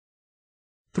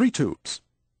3 tubes,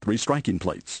 3 striking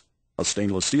plates, a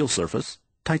stainless steel surface,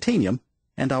 titanium,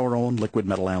 and our own liquid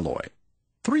metal alloy.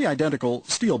 3 identical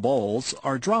steel balls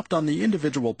are dropped on the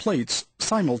individual plates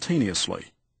simultaneously.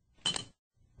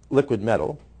 Liquid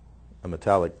metal, a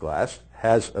metallic glass,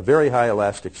 has a very high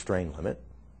elastic strain limit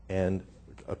and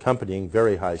accompanying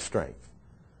very high strength.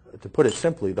 To put it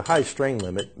simply, the high strain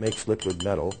limit makes liquid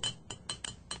metal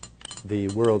the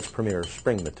world's premier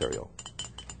spring material.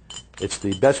 It's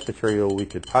the best material we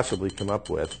could possibly come up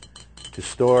with to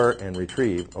store and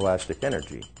retrieve elastic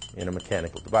energy in a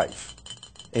mechanical device.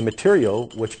 A material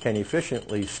which can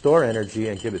efficiently store energy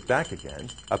and give it back again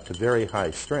up to very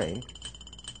high strain,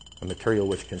 a material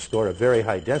which can store a very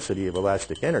high density of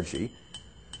elastic energy,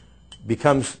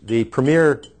 becomes the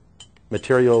premier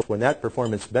material when that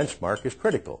performance benchmark is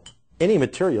critical. Any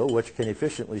material which can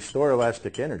efficiently store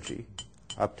elastic energy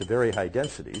up to very high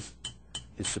densities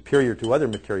is superior to other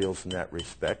materials in that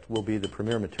respect, will be the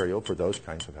premier material for those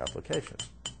kinds of applications.